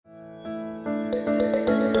Yeah,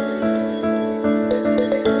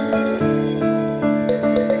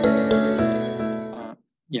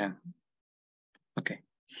 okay.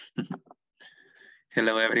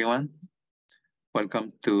 Hello, everyone. Welcome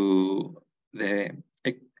to the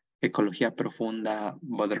Ecologia Profunda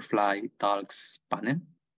Butterfly Talks panel.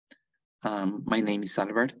 My name is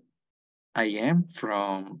Albert. I am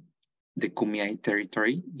from the Kumeyaay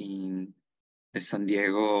territory in the San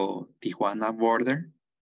Diego-Tijuana border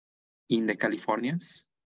in the Californias.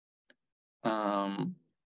 I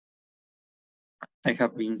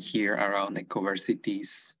have been here around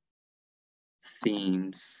Ecoversities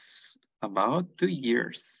since about 2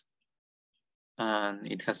 years, and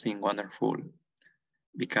it has been wonderful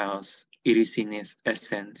because it is in its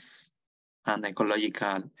essence an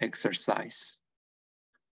ecological exercise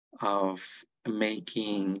of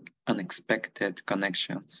making unexpected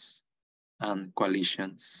connections and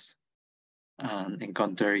coalitions and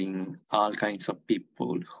encountering all kinds of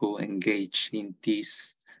people who engage in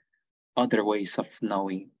these other ways of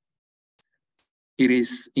knowing. It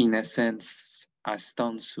is, in essence, a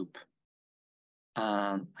stone soup.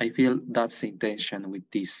 And I feel that's the intention with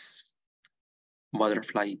this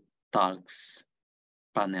Butterfly Talks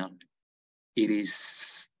panel. It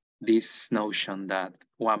is this notion that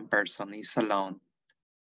one person is alone,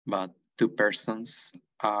 but two persons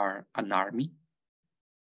are an army.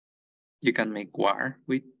 You can make war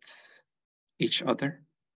with each other,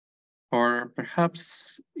 or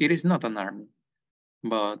perhaps it is not an army,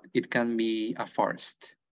 but it can be a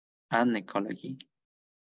forest, an ecology.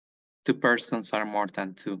 Two persons are more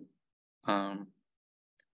than two.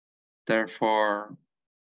 Therefore,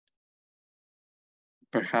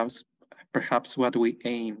 perhaps what we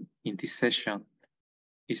aim in this session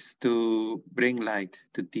is to bring light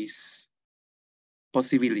to these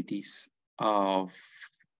possibilities of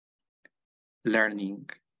learning,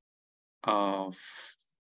 of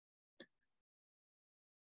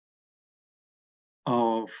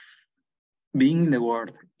being in the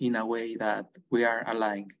world in a way that we are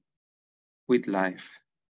aligned with life.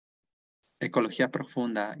 Ecologia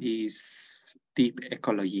Profunda is deep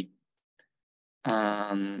ecology.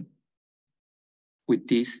 And with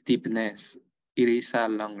this deepness, it is a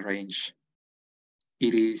long range.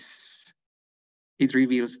 It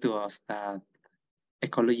reveals to us that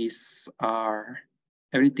ecologies are,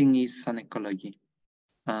 everything is an ecology.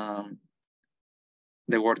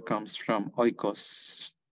 The word comes from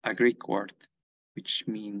oikos, a Greek word, which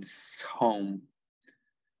means home.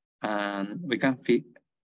 And we can fit,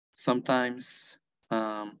 sometimes,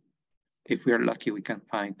 if we are lucky, we can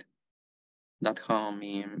find that home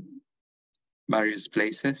in various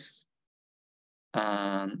places.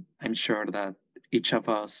 And I'm sure that each of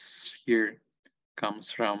us here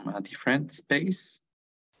comes from a different space.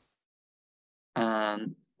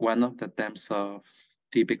 And one of the themes of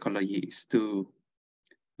deep ecology is to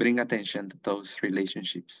bring attention to those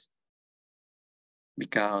relationships.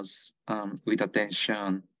 Because with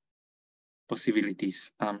attention,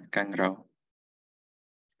 possibilities can grow.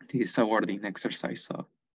 This is a wording exercise of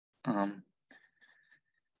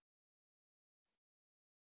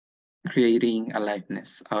creating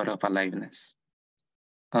aliveness out of aliveness.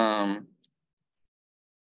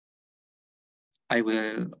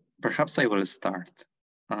 Perhaps I will start.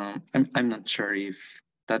 I'm not sure if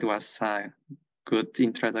that was a good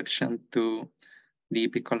introduction to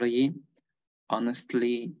deep ecology.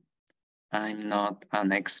 Honestly, I'm not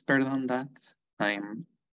an expert on that. I'm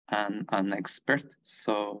an expert,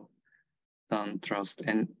 so don't trust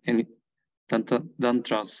don't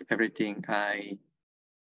trust everything I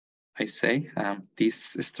say.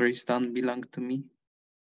 These stories don't belong to me,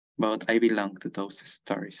 but I belong to those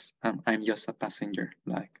stories. I'm just a passenger,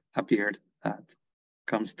 like a bird that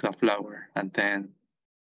comes to a flower and then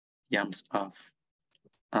jumps off.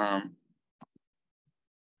 I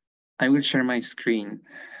will share my screen,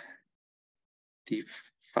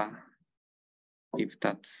 Tifa, if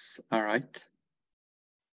that's all right.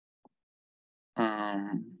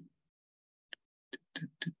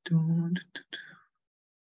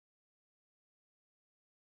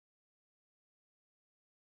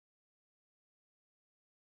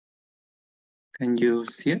 Can you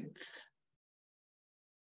see it?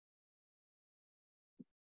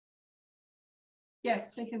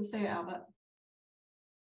 Yes, we can see Albert.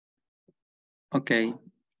 Okay.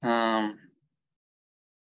 I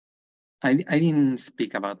didn't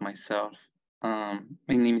speak about myself. My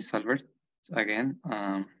name is Albert, again,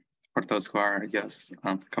 for those who are just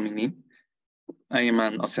coming in. I am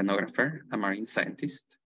an oceanographer, a marine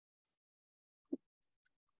scientist.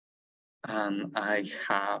 And I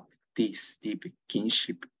have this deep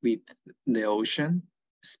kinship with the ocean,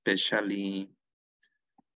 especially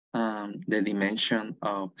the dimension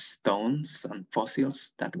of stones and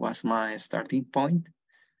fossils. That was my starting point,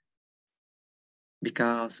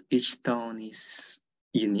 because each stone is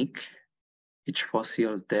unique. Each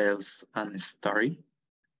fossil tells a story,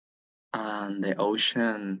 and the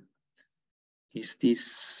ocean is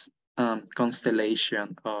this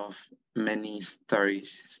constellation of many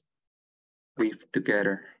stories weaved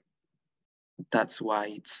together. That's why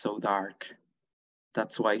it's so dark.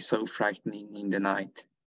 That's why it's so frightening in the night.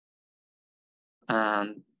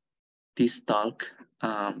 And this talk,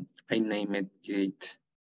 I named it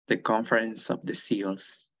the Conference of the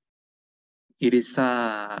Seals. It is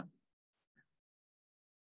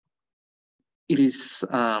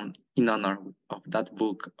in honor of that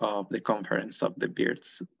book of the Conference of the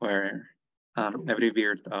Birds, where every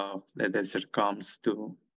bird of the desert comes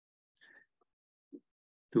to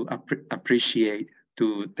appreciate,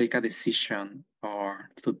 to take a decision, or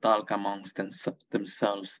to talk amongst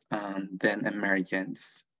themselves, and then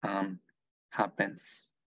emergence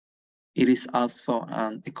happens. It is also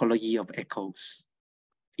an ecology of echoes.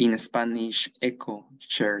 In Spanish, echo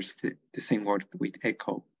shares the same word with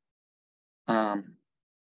echo.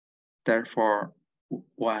 Therefore,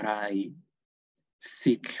 what I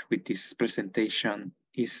seek with this presentation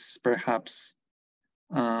is perhaps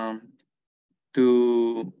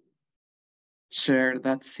to share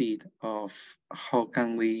that seed of how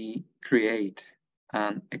can we create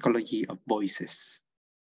an ecology of voices,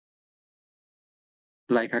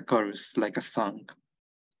 like a chorus, like a song.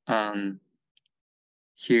 And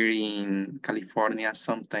here in California,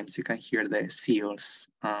 sometimes you can hear the seals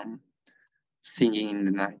singing in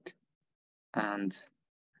the night, and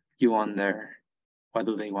you wonder, what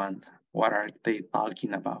do they want? What are they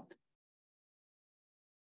talking about?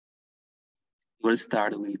 We'll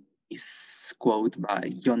start with this quote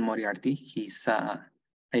by John Moriarty. He's an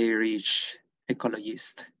Irish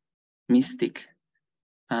ecologist, mystic,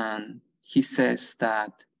 and he says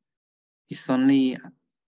that his only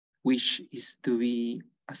wish is to be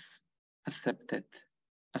accepted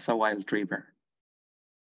as a wild river.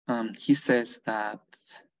 He says that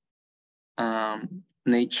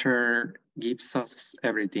nature gives us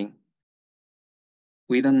everything.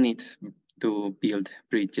 We don't need to build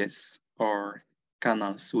bridges or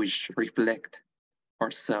canals which reflect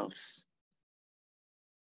ourselves.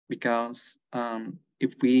 Because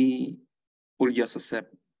if we will just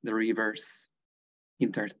accept the rivers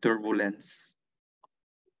in their turbulence,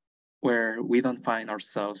 where we don't find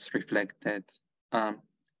ourselves reflected,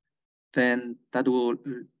 then that will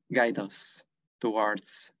guide us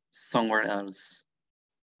towards somewhere else,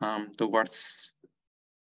 towards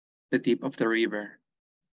the tip of the river,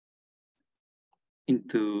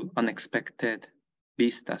 into unexpected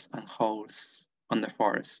vistas and holes on the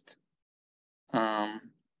forest. It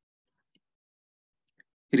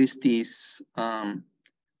is this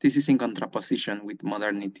is in contraposition with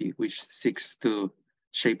modernity, which seeks to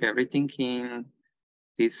shape everything in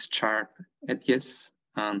these sharp edges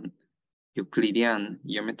and Euclidean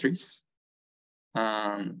geometries.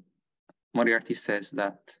 Moriarty says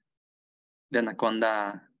that the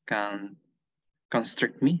anaconda can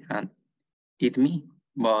constrict me and eat me,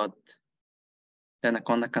 but the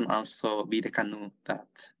anaconda can also be the canoe that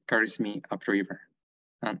carries me upriver.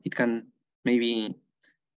 And it can, maybe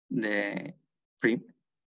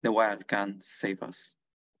the wild can save us.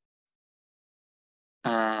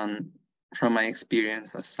 And from my experience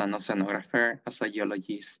as an oceanographer, as a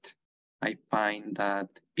geologist, I find that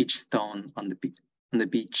each stone on the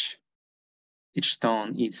beach, each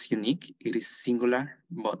stone is unique, it is singular,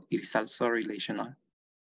 but it is also relational.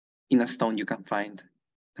 In a stone, you can find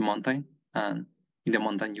the mountain, and in the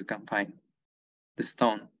mountain, you can find the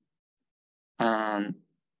stone. And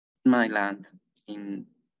in my land, in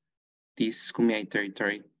this Kumeyaay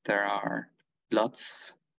territory, there are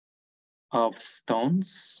lots of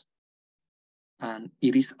stones, and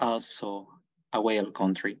it is also a whale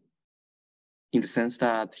country, in the sense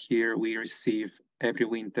that here we receive every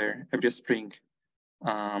winter, every spring,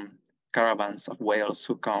 caravans of whales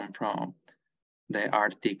who come from the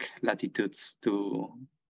Arctic latitudes to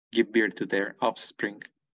give birth to their offspring.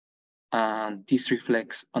 And this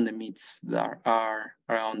reflects on the myths that are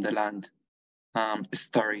around the land,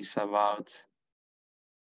 stories about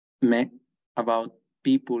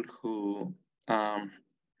people who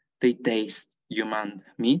they taste human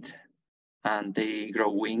meat, and they grow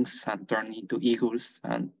wings and turn into eagles,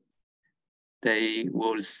 and they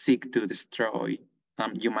will seek to destroy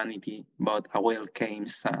humanity, but a whale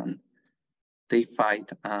comes and they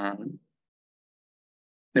fight, and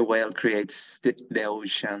the whale creates the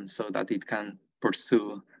ocean so that it can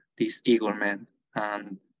pursue these eagle men.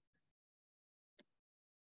 And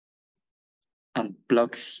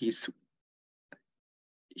unplug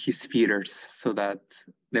his feeders so that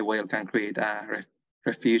the whale can create a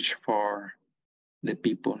refuge for the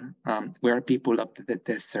people. We are people of the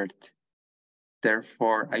desert.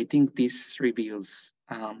 Therefore, I think this reveals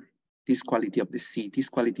this quality of the sea, this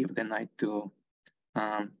quality of the night to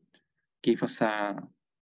give us a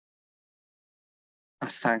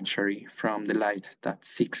sanctuary from the light that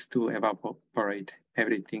seeks to evaporate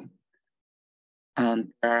everything.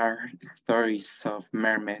 And there are stories of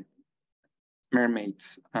mermaids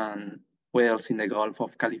and whales in the Gulf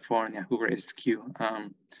of California who rescue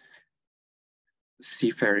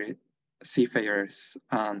seafarers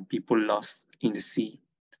and people lost in the sea.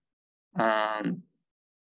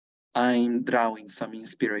 I'm drawing some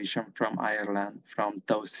inspiration from Ireland, from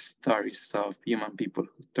those stories of human people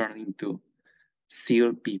who turn into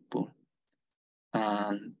seal people.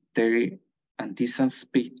 And this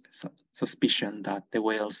suspicion that the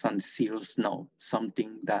whales and the seals know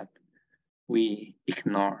something that we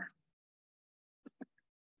ignore.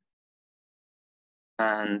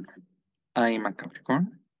 And I'm a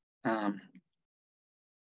Capricorn.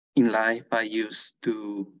 In life, I used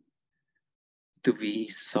to be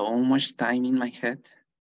so much time in my head.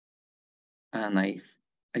 And I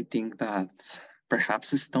think that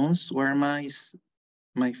perhaps stones were my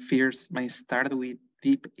start with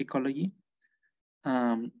deep ecology.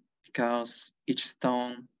 Because each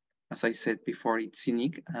stone, as I said before, it's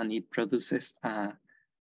unique and it produces a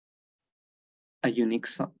unique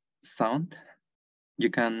sound. You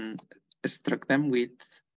can struck them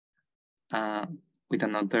with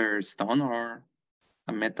another stone or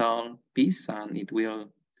a metal piece, and it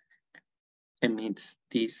will emit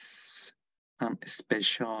this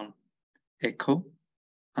special echo.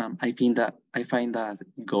 I find that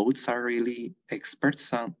goats are really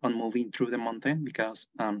experts on moving through the mountain because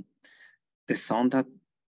the sound that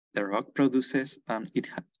the rock produces, it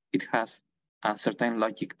has a certain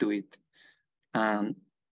logic to it. And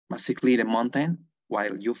basically the mountain,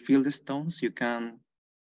 while you feel the stones, you can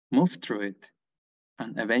move through it.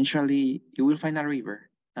 And eventually you will find a river.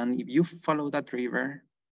 And if you follow that river,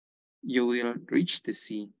 you will reach the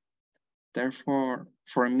sea. Therefore,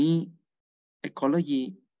 for me,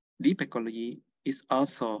 ecology, deep ecology, is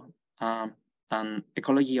also an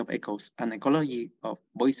ecology of echoes, an ecology of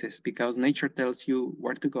voices, because nature tells you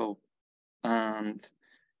where to go. And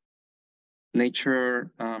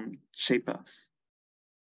nature shapes us.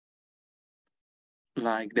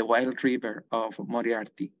 Like the wild river of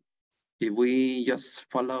Moriarty. If we just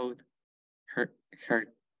followed her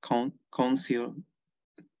counsel,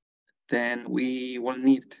 then we will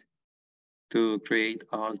need to create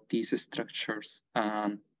all these structures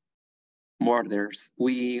and borders.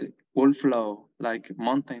 We will flow like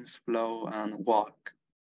mountains flow and walk,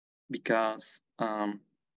 because the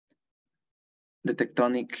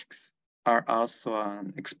tectonics are also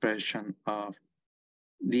an expression of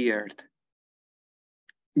the earth.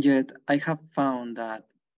 Yet I have found that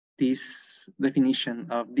this definition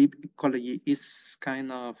of deep ecology is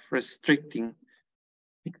kind of restricting,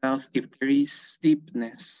 because if there is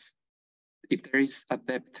deepness, if there is a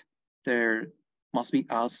depth, there must be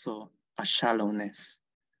also a shallowness.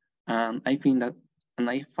 And I find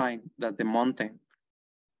that the mountain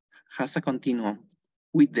has a continuum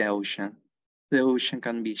with the ocean. The ocean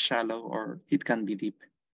can be shallow or it can be deep.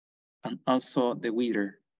 And also the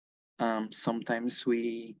weather. Sometimes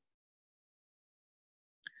we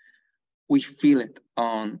feel it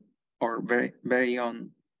on our very, very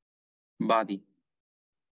own body.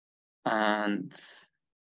 And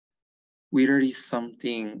weather is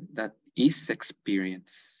something that is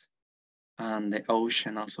experienced. And the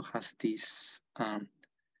ocean also has this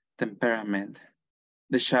temperament.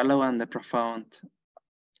 The shallow and the profound,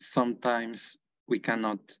 sometimes we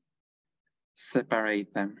cannot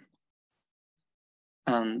separate them.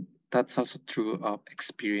 And that's also true of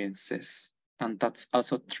experiences. And that's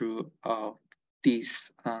also true of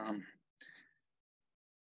these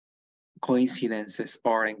coincidences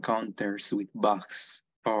or encounters with bugs,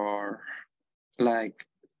 or like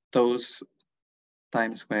those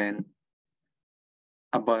times when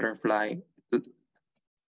a butterfly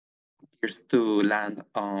appears to land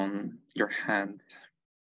on your hand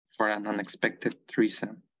for an unexpected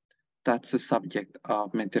reason. That's the subject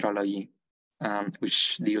of meteorology,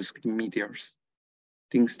 which deals with meteors,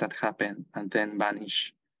 things that happen and then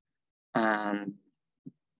vanish. And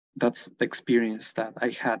that's the experience that I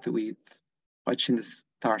had with watching the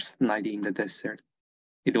stars at night in the desert.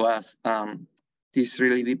 It was this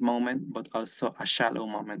really deep moment, but also a shallow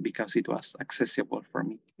moment, because it was accessible for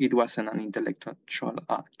me. It wasn't an intellectual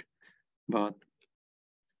act, but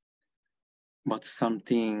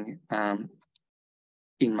something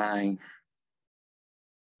in my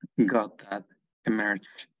gut that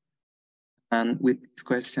emerged. And with this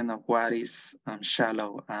question of what is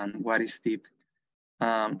shallow and what is deep,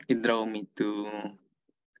 it drove me to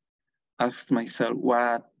ask myself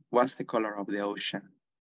what was the color of the ocean,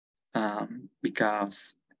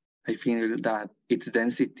 because I feel that its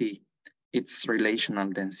density, its relational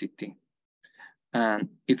density, and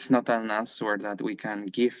it's not an answer that we can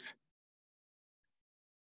give.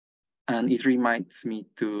 And it reminds me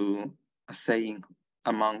to a saying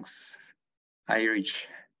amongst Irish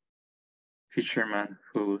fishermen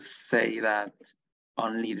who say that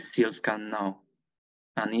only the seals can know.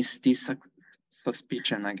 And it's this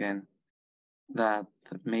suspicion again that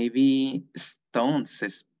maybe stones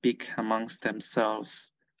speak amongst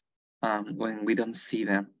themselves when we don't see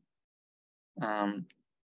them.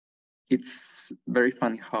 It's very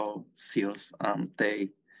funny how seals, they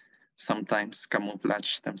sometimes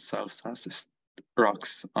camouflage themselves as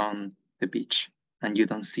rocks on the beach and you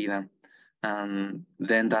don't see them. And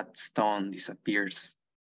then that stone disappears.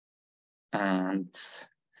 And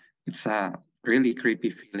it's a really creepy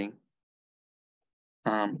feeling.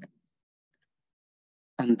 And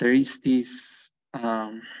there is this,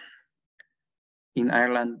 in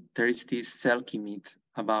Ireland, there is this Selkie myth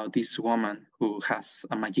about this woman who has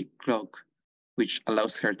a magic cloak, which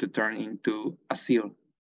allows her to turn into a seal.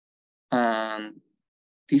 And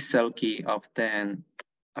this Selkie often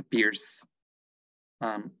appears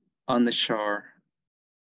on the shore,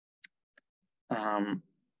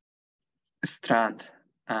 strand,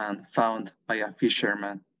 and found by a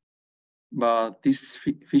fisherman. But this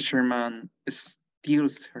fisherman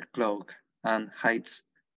steals her cloak and hides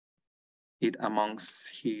it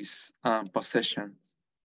amongst his possessions.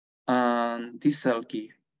 And this Selkie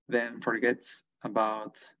then forgets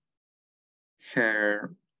about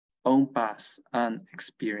her own past and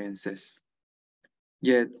experiences.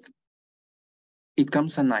 Yet it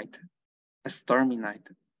comes a night, a stormy night,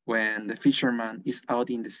 when the fisherman is out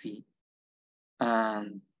in the sea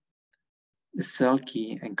and the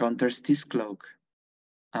Selkie encounters this cloak,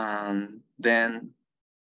 and then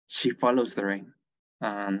she follows the rain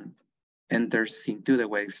and enters into the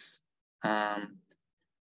waves,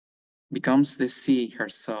 becomes the sea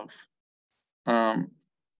herself.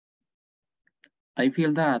 I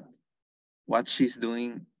feel that what she's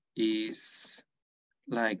doing is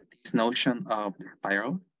like this notion of the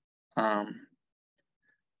spiral.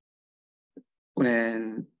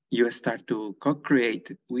 When you start to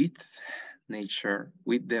co-create with nature,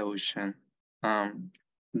 with the ocean,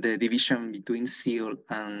 the division between seal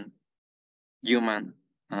and human,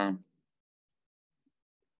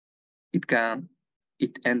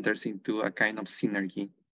 it enters into a kind of synergy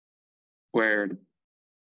where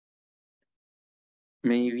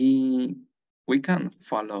maybe we can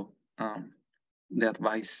follow the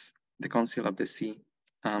advice, the Council of the Sea,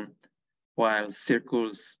 while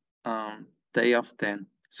circles, they often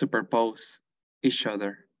superpose each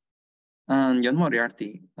other. And John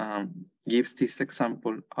Moriarty gives this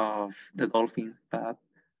example of the dolphin that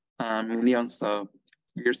millions of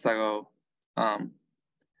years ago,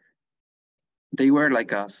 they were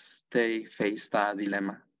like us. They faced a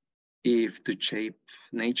dilemma if to shape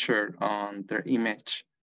nature on their image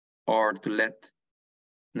or to let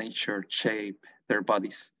nature shape their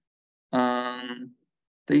bodies.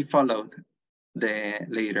 They followed the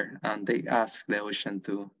later, and they asked the ocean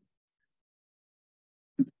to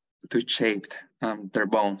shape their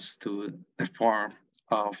bones to the form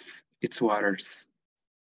of its waters.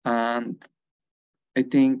 And I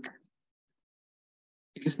think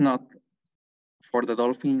it is not, for the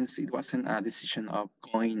dolphins, it wasn't a decision of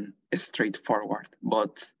going straight forward,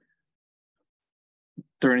 but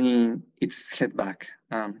turning its head back.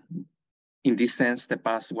 In this sense, the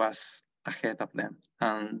past was ahead of them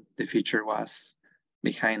and the future was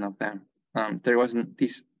behind of them. There wasn't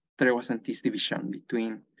this division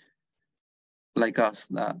between, like us,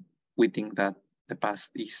 that we think that the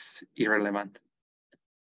past is irrelevant.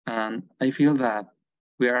 And I feel that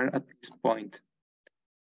we are at this point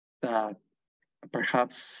that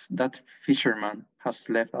perhaps that fisherman has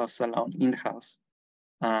left us alone in the house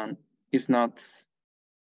and is not,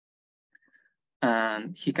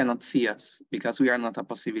 and he cannot see us because we are not a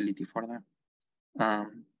possibility for them.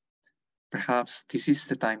 Perhaps this is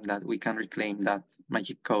the time that we can reclaim that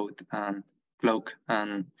magic coat and cloak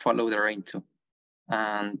and follow the rain too,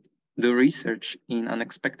 and do research in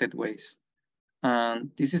unexpected ways.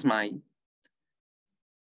 And this is I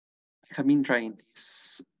have been trying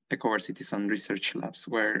these Ecoversities and research labs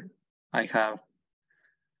where I have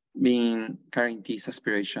been carrying this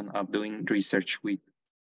aspiration of doing research with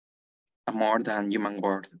a more than human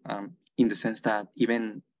world, in the sense that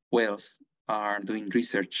even whales are doing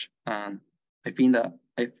research, and I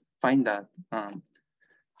find that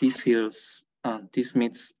these seals, these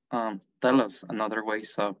myths tell us another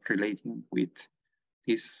ways of relating with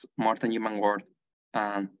this more than human world,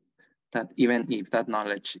 and that even if that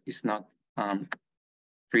knowledge is not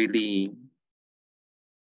really,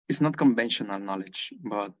 it's not conventional knowledge,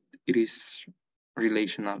 but it is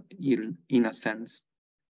relational in a sense.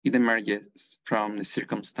 It emerges from the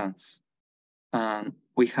circumstance. And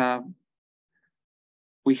we had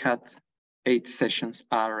 8 sessions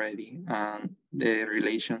already, and the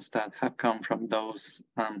relations that have come from those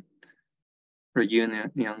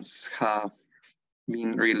reunions have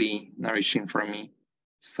been really nourishing for me.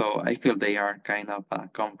 So I feel they are kind of a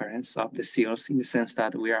conference of the SEALs in the sense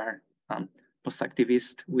that we are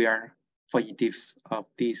post-activists, we are fugitives of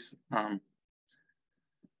this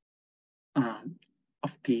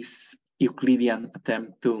Euclidean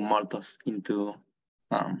attempt to mold us into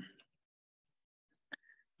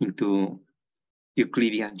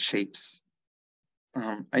Euclidean shapes.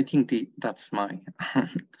 I think that's my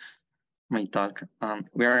my talk.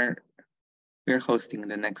 We are hosting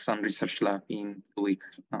the next research lab in 2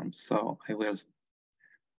 weeks, so I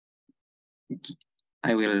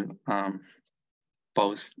will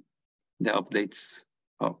post the updates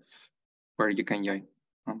of where you can join.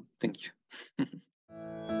 Thank you.